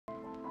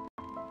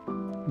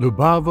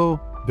Liubavas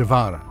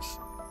Manor.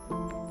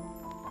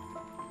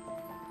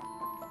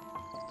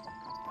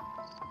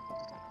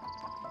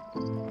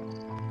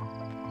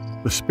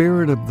 The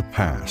spirit of the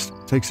past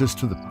takes us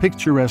to the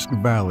picturesque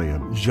valley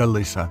of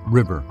Žalesa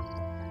River,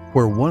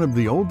 where one of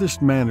the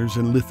oldest manors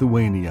in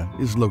Lithuania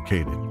is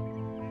located.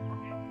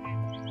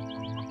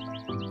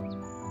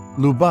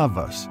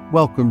 Liubavas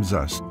welcomes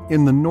us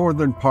in the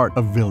northern part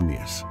of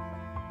Vilnius.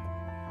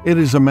 It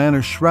is a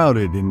manor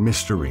shrouded in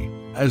mystery,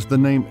 as the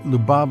name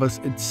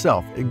Liubavas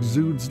itself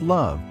exudes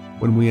love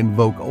when we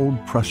invoke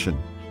Old Prussian.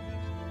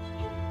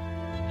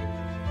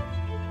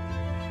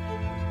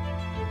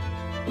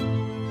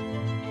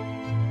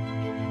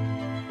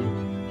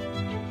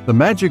 The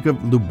magic of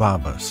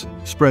Liubavas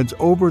spreads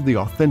over the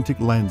authentic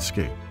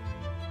landscape.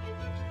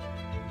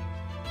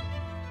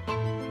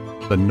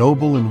 The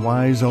noble and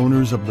wise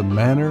owners of the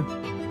manor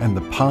and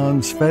the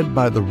ponds fed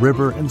by the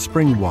river and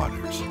spring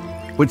waters,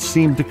 which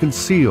seem to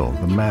conceal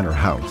the manor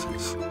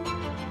houses.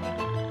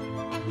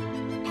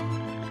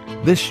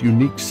 This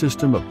unique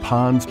system of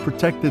ponds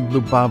protected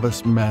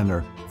Liubavas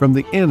Manor from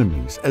the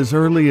enemies as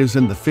early as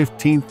in the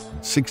 15th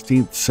and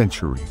 16th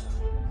century.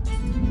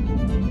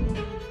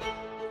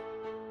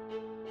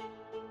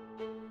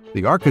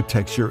 The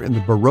architecture in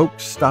the Baroque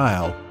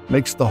style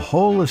makes the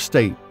whole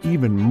estate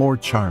even more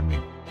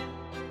charming.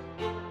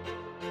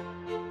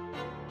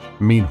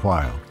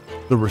 Meanwhile,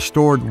 the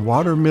restored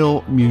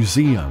Watermill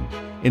Museum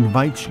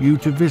invites you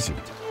to visit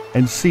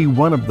and see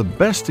one of the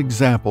best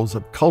examples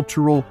of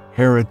cultural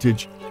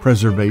heritage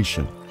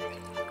preservation.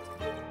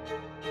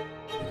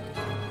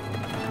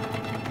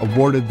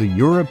 Awarded the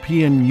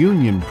European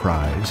Union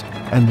Prize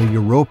and the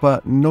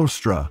Europa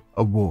Nostra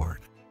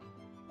Award.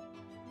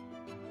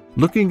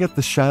 Looking at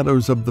the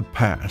shadows of the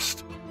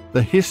past,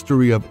 the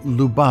history of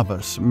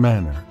Liubavas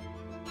Manor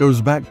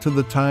goes back to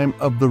the time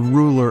of the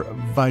ruler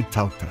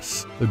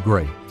Vytautas the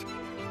Great.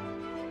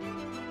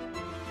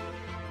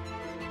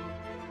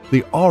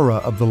 The aura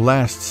of the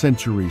last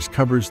centuries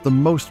covers the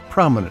most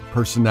prominent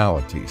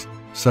personalities,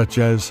 such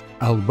as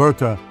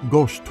Alberta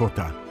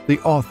Goštauta, the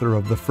author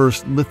of the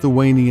first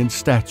Lithuanian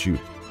statute,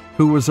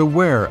 who was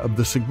aware of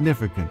the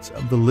significance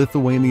of the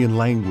Lithuanian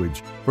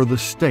language for the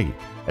state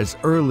as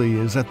early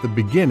as at the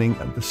beginning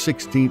of the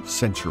 16th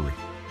century.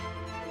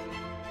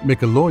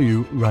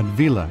 Mikalojų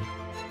Radvila,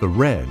 the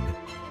Red,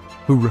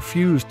 who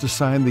refused to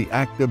sign the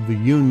Act of the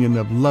Union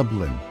of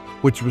Lublin,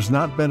 which was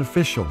not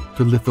beneficial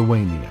to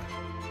Lithuania.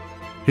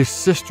 His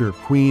sister,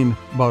 Queen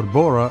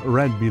Barbora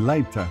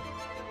Radvilaitė,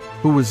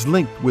 who was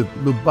linked with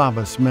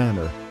Liubavas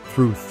Manor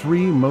through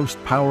three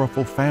most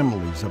powerful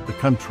families of the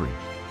country,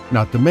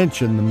 not to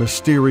mention the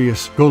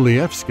mysterious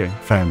Golievski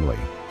family.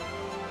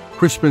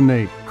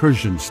 Crispin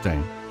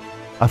Kurzenstein,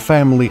 a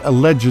family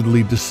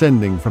allegedly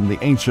descending from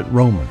the ancient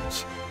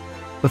Romans,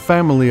 the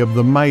family of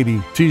the mighty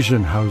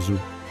Tyzenhauzų,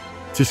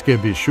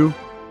 Tiškevičių,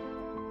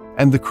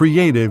 and the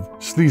creative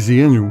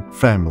Šližienių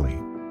family.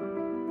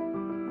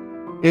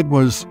 It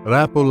was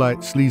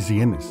Rapolas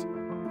Šližienis,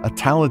 a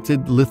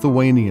talented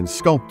Lithuanian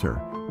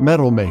sculptor,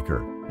 metal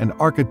maker, and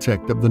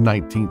architect of the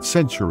 19th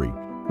century,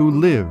 who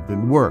lived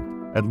and worked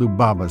at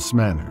Liubavas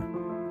Manor.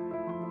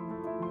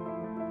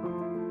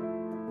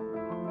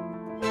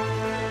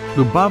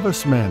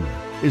 Liubavas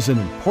Manor is an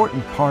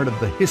important part of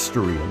the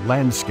history and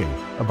landscape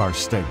of our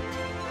state,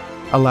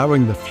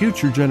 allowing the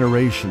future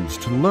generations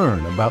to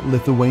learn about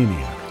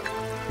Lithuania.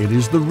 It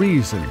is the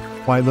reason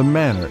why the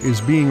manor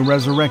is being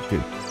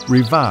resurrected,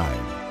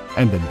 revived,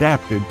 and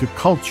adapted to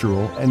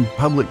cultural and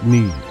public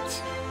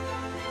needs.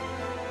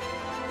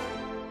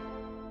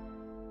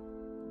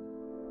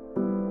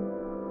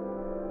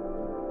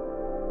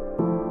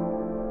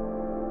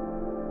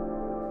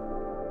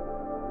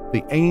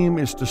 The aim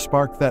is to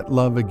spark that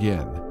love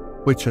again,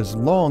 which has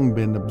long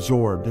been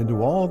absorbed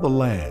into all the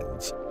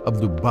lands of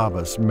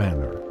Liubavas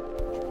Manor.